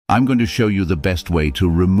I'm going to show you the best way to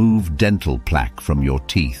remove dental plaque from your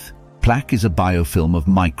teeth. Plaque is a biofilm of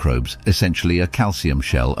microbes, essentially a calcium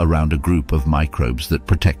shell around a group of microbes that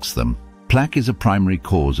protects them. Plaque is a primary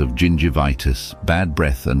cause of gingivitis, bad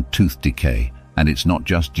breath and tooth decay, and it's not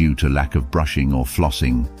just due to lack of brushing or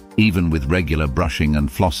flossing. Even with regular brushing and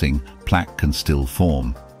flossing, plaque can still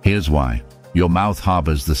form. Here's why. Your mouth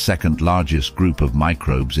harbors the second largest group of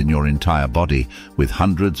microbes in your entire body, with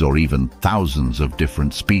hundreds or even thousands of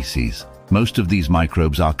different species. Most of these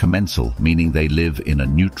microbes are commensal, meaning they live in a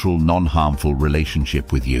neutral, non-harmful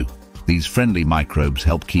relationship with you. These friendly microbes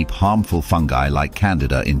help keep harmful fungi like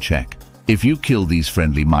Candida in check. If you kill these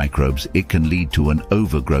friendly microbes, it can lead to an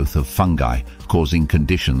overgrowth of fungi, causing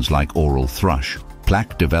conditions like oral thrush.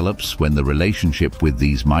 Plaque develops when the relationship with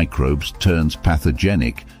these microbes turns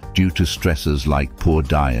pathogenic due to stressors like poor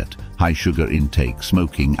diet, high sugar intake,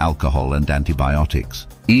 smoking, alcohol, and antibiotics.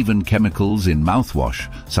 Even chemicals in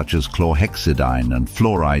mouthwash, such as chlorhexidine and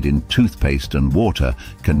fluoride in toothpaste and water,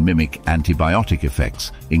 can mimic antibiotic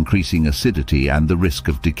effects, increasing acidity and the risk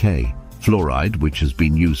of decay. Fluoride, which has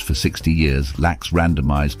been used for 60 years, lacks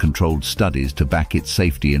randomized controlled studies to back its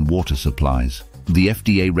safety in water supplies. The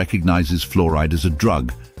FDA recognizes fluoride as a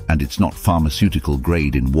drug, and it's not pharmaceutical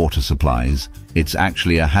grade in water supplies. It's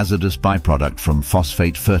actually a hazardous byproduct from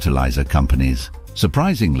phosphate fertilizer companies.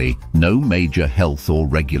 Surprisingly, no major health or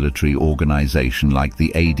regulatory organization like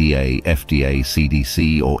the ADA, FDA,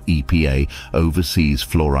 CDC, or EPA oversees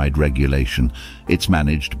fluoride regulation. It's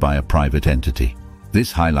managed by a private entity.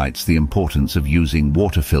 This highlights the importance of using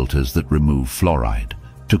water filters that remove fluoride.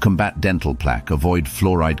 To combat dental plaque, avoid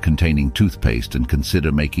fluoride-containing toothpaste and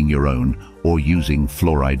consider making your own or using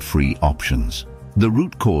fluoride-free options. The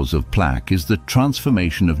root cause of plaque is the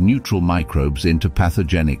transformation of neutral microbes into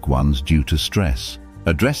pathogenic ones due to stress.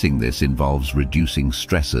 Addressing this involves reducing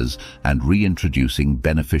stressors and reintroducing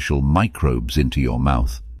beneficial microbes into your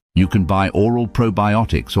mouth. You can buy oral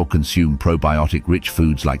probiotics or consume probiotic-rich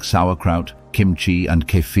foods like sauerkraut, kimchi, and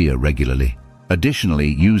kefir regularly.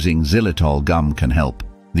 Additionally, using xylitol gum can help.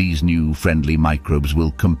 These new friendly microbes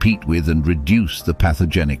will compete with and reduce the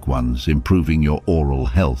pathogenic ones, improving your oral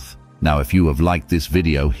health. Now, if you have liked this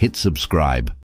video, hit subscribe